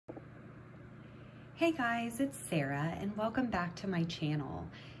Hey guys, it's Sarah and welcome back to my channel.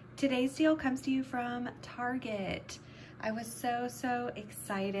 Today's deal comes to you from Target. I was so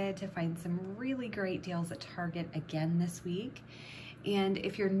excited to find some really great deals at Target again this week. And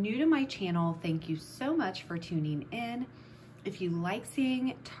if you're new to my channel, thank you so much for tuning in. If you like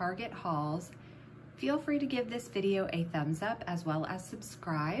seeing Target hauls, feel free to give this video a thumbs up as well as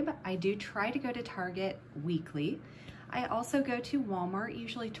subscribe. I do try to go to Target weekly. I also go to Walmart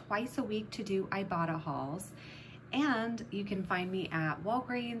usually twice a week to do Ibotta hauls. And you can find me at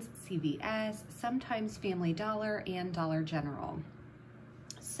Walgreens, CVS, sometimes Family Dollar, and Dollar General.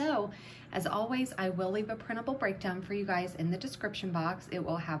 So, as always, I will leave a printable breakdown for you guys in the description box. It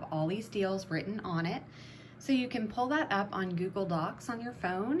will have all these deals written on it. So you can pull that up on Google Docs on your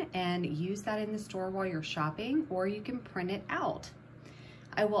phone and use that in the store while you're shopping, or you can print it out.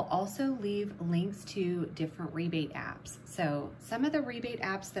 I will also leave links to different rebate apps. So some of the rebate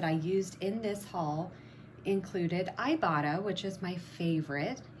apps that I used in this haul included Ibotta, which is my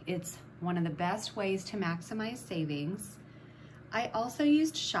favorite. It's one of the best ways to maximize savings. I also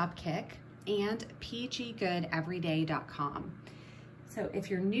used Shopkick and pggoodeveryday.com. So if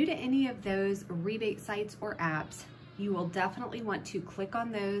you're new to any of those rebate sites or apps, you will definitely want to click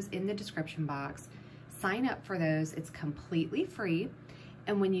on those in the description box. Sign up for those, it's completely free.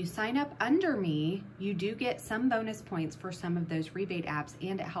 And when you sign up under me, you do get some bonus points for some of those rebate apps,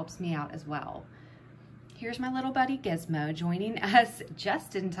 and it helps me out as well. Here's my little buddy Gizmo joining us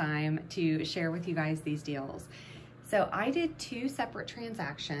just in time to share with you guys these deals. So I did two separate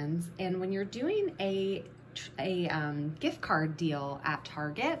transactions, and when you're doing a gift card deal at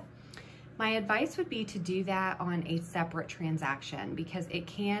Target, my advice would be to do that on a separate transaction because it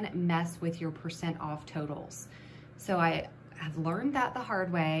can mess with your % off totals. So I've learned that the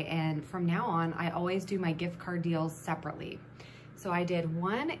hard way, and from now on, I always do my gift card deals separately. So I did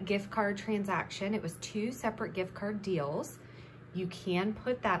one gift card transaction. It was two separate gift card deals. You can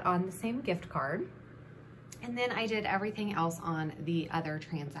put that on the same gift card. And then I did everything else on the other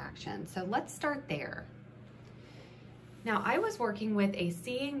transaction. So let's start there. Now I was working with a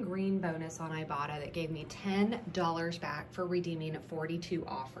Seeing Green bonus on Ibotta that gave me $10 back for redeeming 42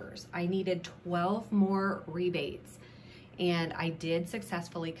 offers. I needed 12 more rebates, and I did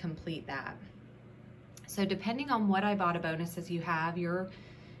successfully complete that. So depending on what Ibotta bonuses you have, your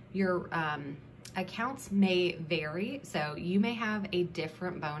accounts may vary. So you may have a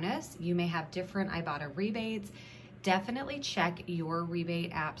different bonus. You may have different Ibotta rebates. Definitely check your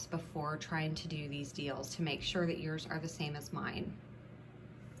rebate apps before trying to do these deals to make sure that yours are the same as mine.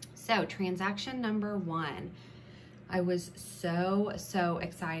 So transaction number one, I was so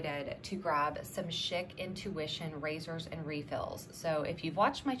excited to grab some Chic Intuition razors and refills. So if you've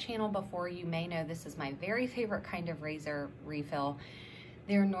watched my channel before, you may know this is my very favorite kind of razor refill.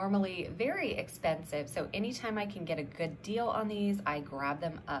 They're normally very expensive, so anytime I can get a good deal on these, I grab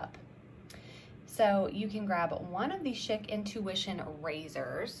them up. So you can grab one of these Chic Intuition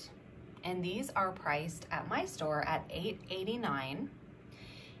razors, and these are priced at my store at $8.89.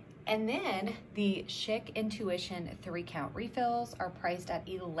 And then the Chic Intuition 3-count refills are priced at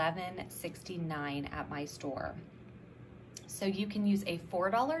 $11.69 at my store. So you can use a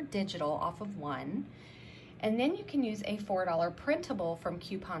 $4 digital off of one, and then you can use a $4 printable from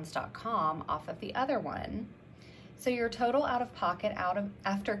coupons.com off of the other one. So your total out of pocket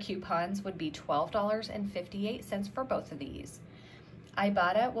after coupons would be $12.58 for both of these.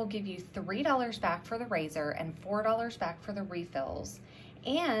 Ibotta will give you $3 back for the razor and $4 back for the refills.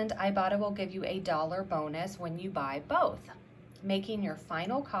 And Ibotta will give you a $1 bonus when you buy both, making your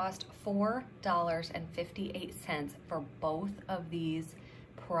final cost $4.58 for both of these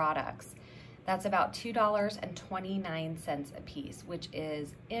products. That's about $2.29 a piece, which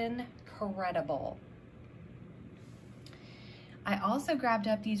is incredible. I also grabbed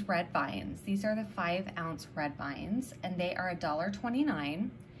up these red vines. These are the 5-ounce red vines, and they are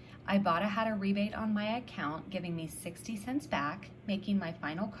 $1.29. Ibotta had a rebate on my account, giving me 60 cents back, making my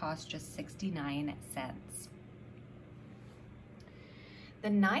final cost just 69 cents.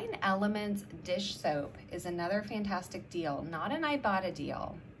 The 9 Elements dish soap is another fantastic deal, not an Ibotta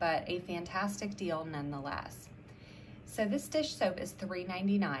deal, but a fantastic deal nonetheless. So this dish soap is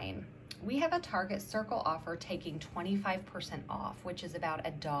 $3.99. We have a Target Circle offer taking 25% off, which is about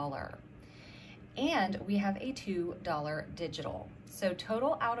 $1. And we have a $2 digital. So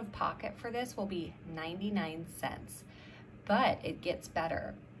total out of pocket for this will be 99 cents, but it gets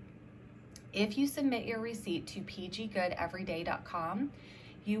better. If you submit your receipt to pggoodeveryday.com,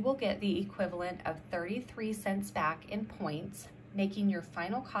 you will get the equivalent of 33 cents back in points, making your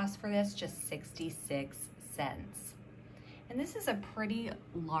final cost for this just 66 cents. And this is a pretty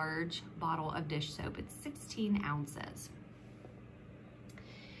large bottle of dish soap. It's 16 ounces.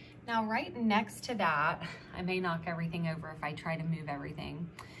 Now, right next to that, I may knock everything over if I try to move everything,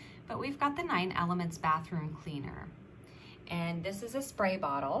 but we've got the 9 Elements Bathroom Cleaner. And this is a spray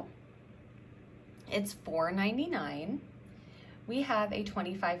bottle. It's $4.99. We have a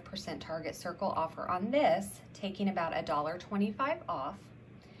 25% Target Circle offer on this, taking about $1.25 off.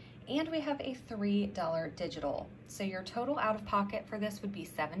 And we have a $3 digital. So your total out of pocket for this would be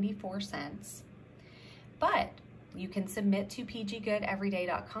 74 cents. But you can submit to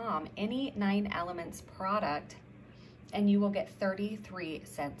pggoodeveryday.com any 9 Elements product and you will get 33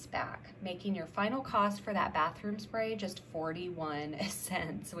 cents back, making your final cost for that bathroom spray just 41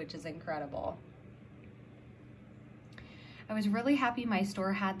 cents, which is incredible. I was really happy my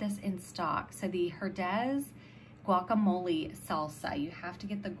store had this in stock. So the Herdez guacamole salsa, you have to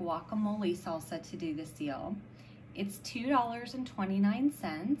get the guacamole salsa to do this deal. It's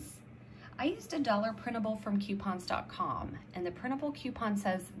 $2.29. I used a $1 printable from coupons.com, and the printable coupon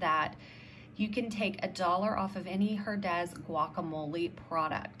says that you can take $1 off of any Herdez guacamole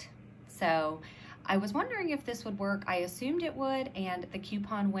product. So I was wondering if this would work. I assumed it would, and the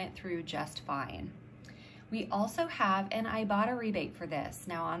coupon went through just fine. We also have an Ibotta rebate for this.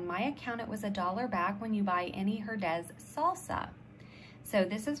 Now on my account, it was $1 back when you buy any Herdez salsa. So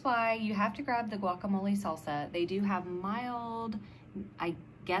this is why you have to grab the guacamole salsa. They do have mild, I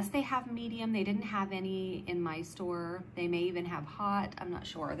guess they have medium. They didn't have any in my store. They may even have hot, I'm not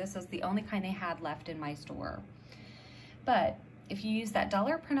sure. This is the only kind they had left in my store. But if you use that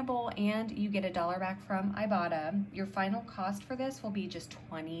 $1 printable and you get $1 back from Ibotta, your final cost for this will be just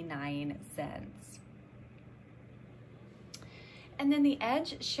 29 cents. And then the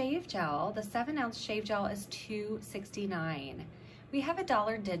Edge Shave Gel, the 7-ounce shave gel is $2.69. We have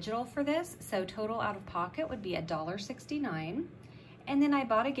 $1 digital for this, so total out of pocket would be $1.69. And then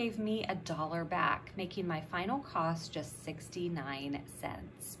Ibotta gave me $1 back, making my final cost just 69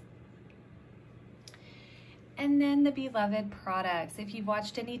 cents. And then the beloved products. If you've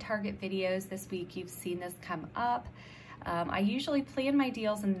watched any Target videos this week, you've seen this come up. I usually plan my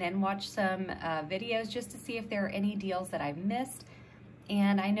deals and then watch some videos just to see if there are any deals that I've missed.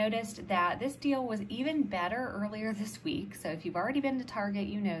 And I noticed that this deal was even better earlier this week. So if you've already been to Target,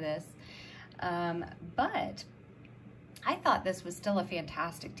 you know this. But I thought this was still a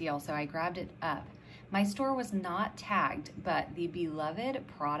fantastic deal, so I grabbed it up. My store was not tagged, but the beloved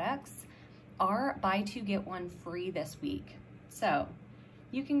products are buy 2 get 1 free this week. So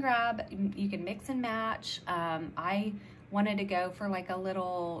you can mix and match. I wanted to go for like a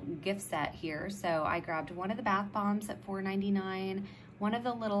little gift set here, so I grabbed one of the bath bombs at $4.99, one of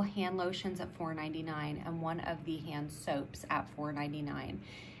the little hand lotions at $4.99, and one of the hand soaps at $4.99.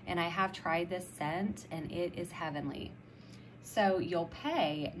 And I have tried this scent and it is heavenly. So you'll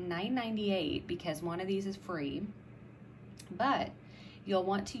pay $9.98 because one of these is free, but you'll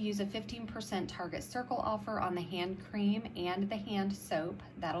want to use a 15% Target Circle offer on the hand cream and the hand soap.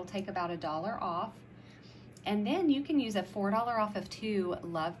 That'll take about $1 off. And then you can use a $4 off of 2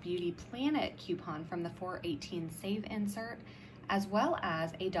 Love Beauty Planet coupon from the 418 save insert, as well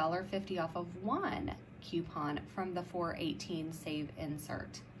as a $1.50 off of 1 coupon from the 418 save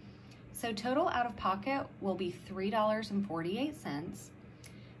insert. So total out of pocket will be $3.48,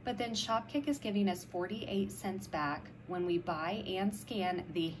 but then Shopkick is giving us 48 cents back when we buy and scan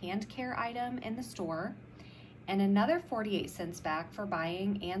the hand care item in the store, and another 48 cents back for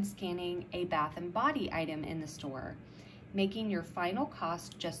buying and scanning a bath and body item in the store, making your final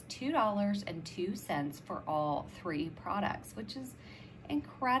cost just $2.02 for all 3 products, which is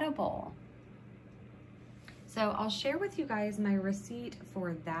incredible. So I'll share with you guys my receipt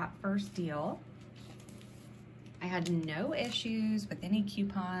for that first deal. I had no issues with any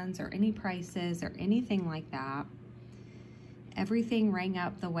coupons or any prices or anything like that. Everything rang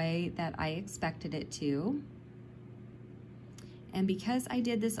up the way that I expected it to. And because I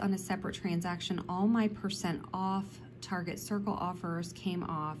did this on a separate transaction, all my % off Target Circle offers came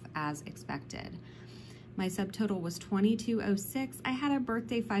off as expected. My subtotal was $22.06. I had a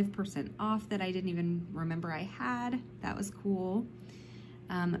birthday 5% off that I didn't even remember I had. That was cool.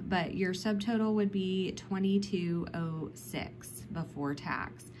 But your subtotal would be $22.06 before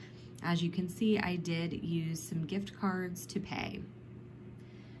tax. As you can see, I did use some gift cards to pay.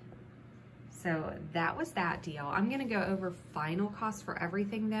 So that was that deal. I'm gonna go over final costs for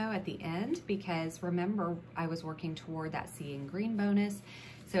everything though at the end, because remember, I was working toward that Seeing Green bonus.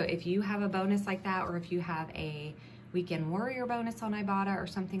 So if you have a bonus like that, or if you have a Weekend Warrior bonus on Ibotta or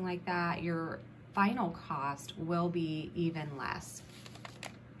something like that, your final cost will be even less.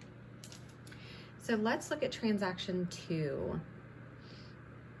 So So let's look at transaction 2.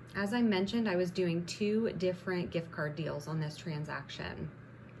 As I mentioned, I was doing 2 different gift card deals on this transaction.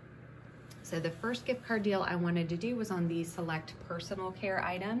 So the first gift card deal I wanted to do was on the select personal care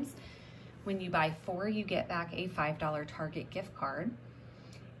items. When you buy 4, you get back a $5 Target gift card.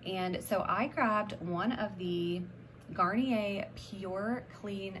 And so I grabbed one of the Garnier Pure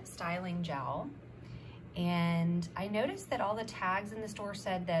Clean Styling Gel. And I noticed that all the tags in the store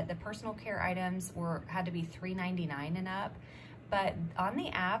said that the personal care items had to be $3.99 and up. But on the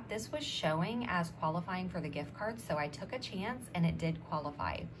app, this was showing as qualifying for the gift card, so I took a chance and it did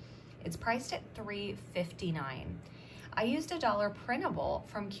qualify. It's priced at $3.59. I used $1 printable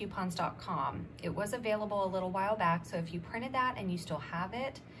from coupons.com. It was available a little while back, so if you printed that and you still have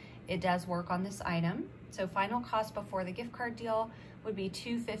it, it does work on this item. So final cost before the gift card deal would be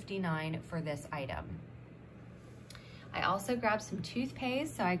 $2.59 for this item. I also grabbed some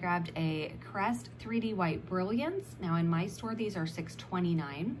toothpaste, so I grabbed a Crest 3D White Brilliance. Now in my store, these are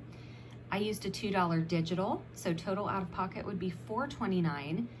 $6.29. I used a $2 digital, so total out of pocket would be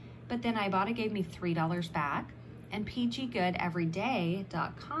 $4.29, but then Ibotta gave me $3 back, and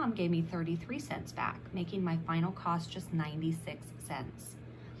pggoodeveryday.com gave me 33 cents back, making my final cost just 96 cents.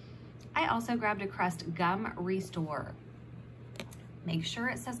 I also grabbed a Crest Gum Restore. Make sure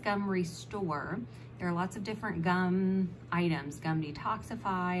it says Gum Restore. There are lots of different gum items, gum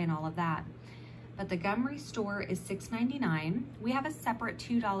detoxify and all of that. But the Gum Restore is $6.99. We have a separate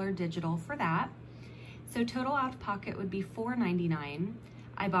 $2 digital for that. So total out of pocket would be $4.99.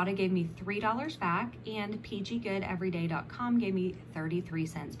 Ibotta gave me $3 back, and pggoodeveryday.com gave me 33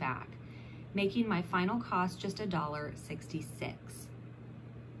 cents back, making my final cost just $1.66.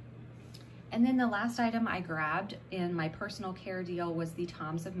 And then the last item I grabbed in my personal care deal was the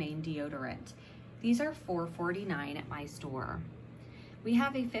Tom's of Maine deodorant. These are $4.49 at my store. We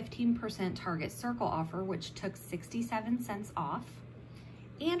have a 15% Target Circle offer, which took 67 cents off.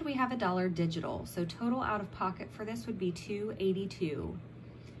 And we have a $1 digital, so total out of pocket for this would be $2.82.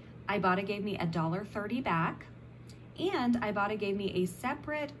 Ibotta gave me $1.30 back, and Ibotta gave me a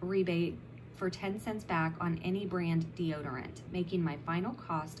separate rebate for 10 cents back on any brand deodorant, making my final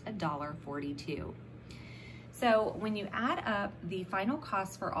cost $1.42. So when you add up the final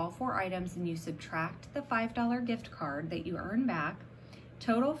cost for all 4 items and you subtract the $5 gift card that you earn back,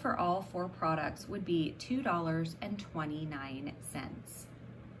 total for all 4 products would be $2.29.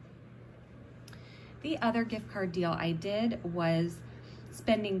 The other gift card deal I did was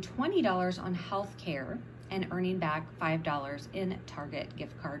spending $20 on healthcare and earning back $5 in Target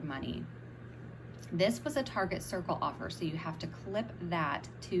gift card money. This was a Target Circle offer, so you have to clip that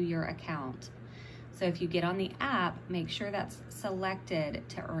to your account. So if you get on the app, make sure that's selected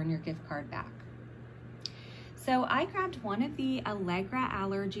to earn your gift card back. So I grabbed one of the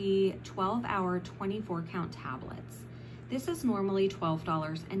Allergy 12-hour 24-count tablets. This is normally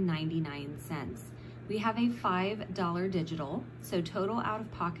 $12.99. We have a $5 digital, so total out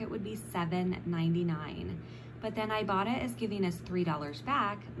of pocket would be $7.99. But then Ibotta is giving us $3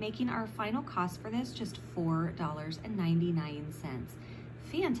 back, making our final cost for this just $4.99.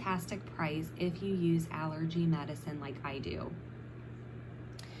 Fantastic price if you use allergy medicine like I do.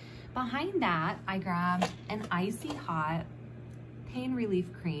 Behind that, I grabbed an Icy Hot Pain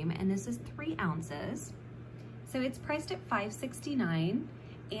Relief Cream, and this is 3 ounces. So it's priced at $5.69,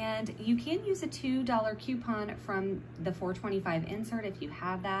 and you can use a $2 coupon from the $4.25 insert if you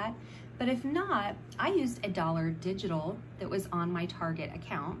have that. But if not, I used a $1 digital that was on my Target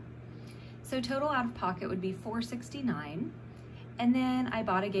account. So total out of pocket would be $4.69. And then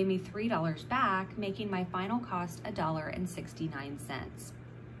Ibotta gave me $3 back, making my final cost $1.69.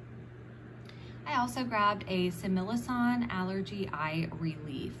 I also grabbed a Similison Allergy Eye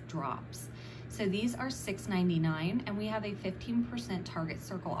Relief Drops. So these are $6.99, and we have a 15% Target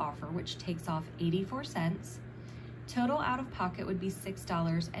Circle offer, which takes off 84 cents. Total out of pocket would be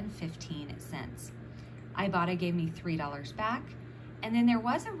 $6.15. Ibotta gave me $3 back. And then there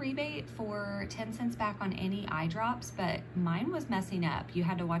was a rebate for 10 cents back on any eye drops, but mine was messing up. You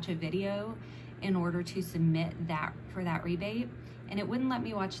had to watch a video in order to submit that for that rebate, and it wouldn't let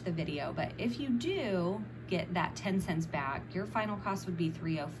me watch the video. But if you do get that 10 cents back, your final cost would be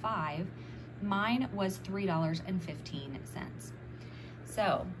 $3.05. Mine was $3.15.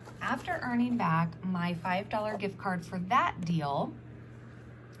 So after earning back my $5 gift card for that deal,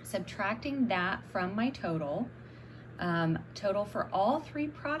 subtracting that from my total, total for all 3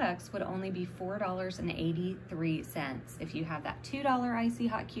 products would only be $4.83. If you have that $2 Icy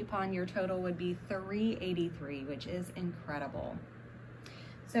Hot coupon, your total would be $3.83, which is incredible.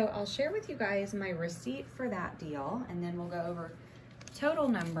 So I'll share with you guys my receipt for that deal, and then we'll go over total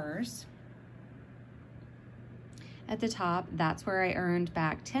numbers. at the top, that's where I earned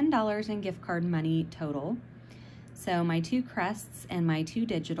back $10 in gift card money total. So my 2 crests and my 2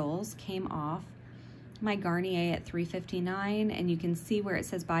 digitals came off. My Garnier at $3.59, and you can see where it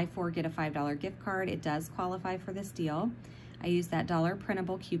says buy 4 get a $5 gift card. It does qualify for this deal. I used that $1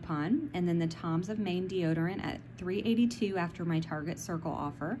 printable coupon, and then the Tom's of Maine deodorant at $3.82 after my Target Circle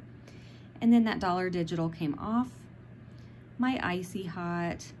offer. And then that $1 digital came off. My Icy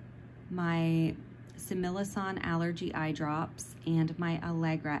Hot, my Similison Allergy eye drops, and my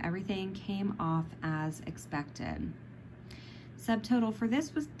Allegra, everything came off as expected. Subtotal for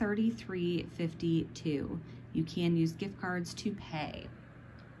this was $33.52. You can use gift cards to pay.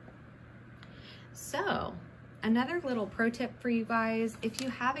 So, another little pro tip for you guys, if you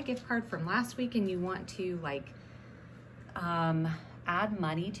have a gift card from last week and you want to add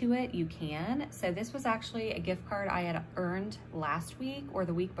money to it, you can. So this was actually a gift card I had earned last week or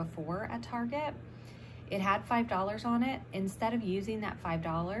the week before at Target. It had $5 on it. Instead of using that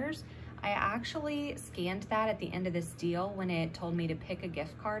 $5, I actually scanned that at the end of this deal when it told me to pick a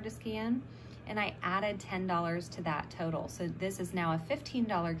gift card to scan, and I added $10 to that total. So this is now a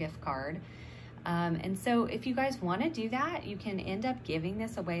 $15 gift card. And so if you guys want to do that, you can end up giving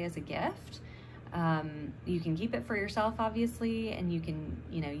this away as a gift. You can keep it for yourself, obviously, and you can,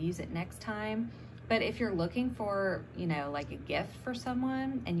 use it next time. But if you're looking for, like a gift for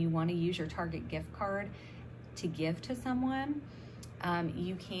someone and you want to use your Target gift card to give to someone,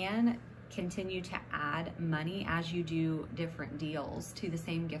 you can continue to add money as you do different deals to the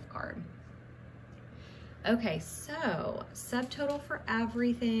same gift card. Okay, so subtotal for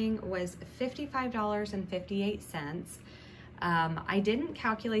everything was $55.58. I didn't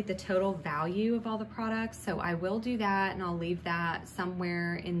calculate the total value of all the products, so I will do that, and I'll leave that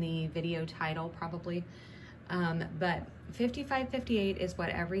somewhere in the video title probably. But $55.58 is what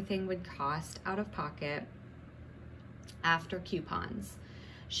everything would cost out of pocket after coupons.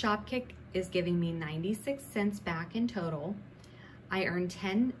 Shopkick is giving me 96 cents back in total. I earned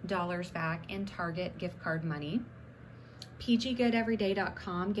 $10 back in Target gift card money.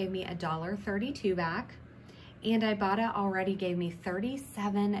 PGGoodEveryday.com gave me $1.32 back. And Ibotta already gave me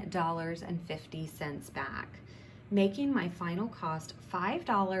 $37.50 back, making my final cost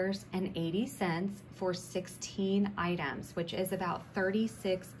 $5.80 for 16 items, which is about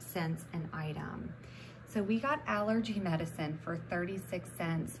 36 cents an item. So we got allergy medicine for 36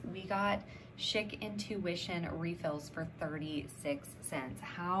 cents. We got Chic Intuition refills for 36 cents.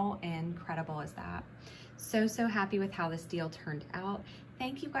 How incredible is that? So happy with how this deal turned out.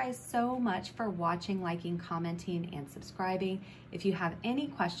 Thank you guys so much for watching, liking, commenting, and subscribing. If you have any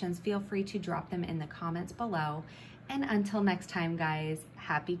questions, feel free to drop them in the comments below. And until next time, guys,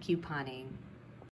 happy couponing.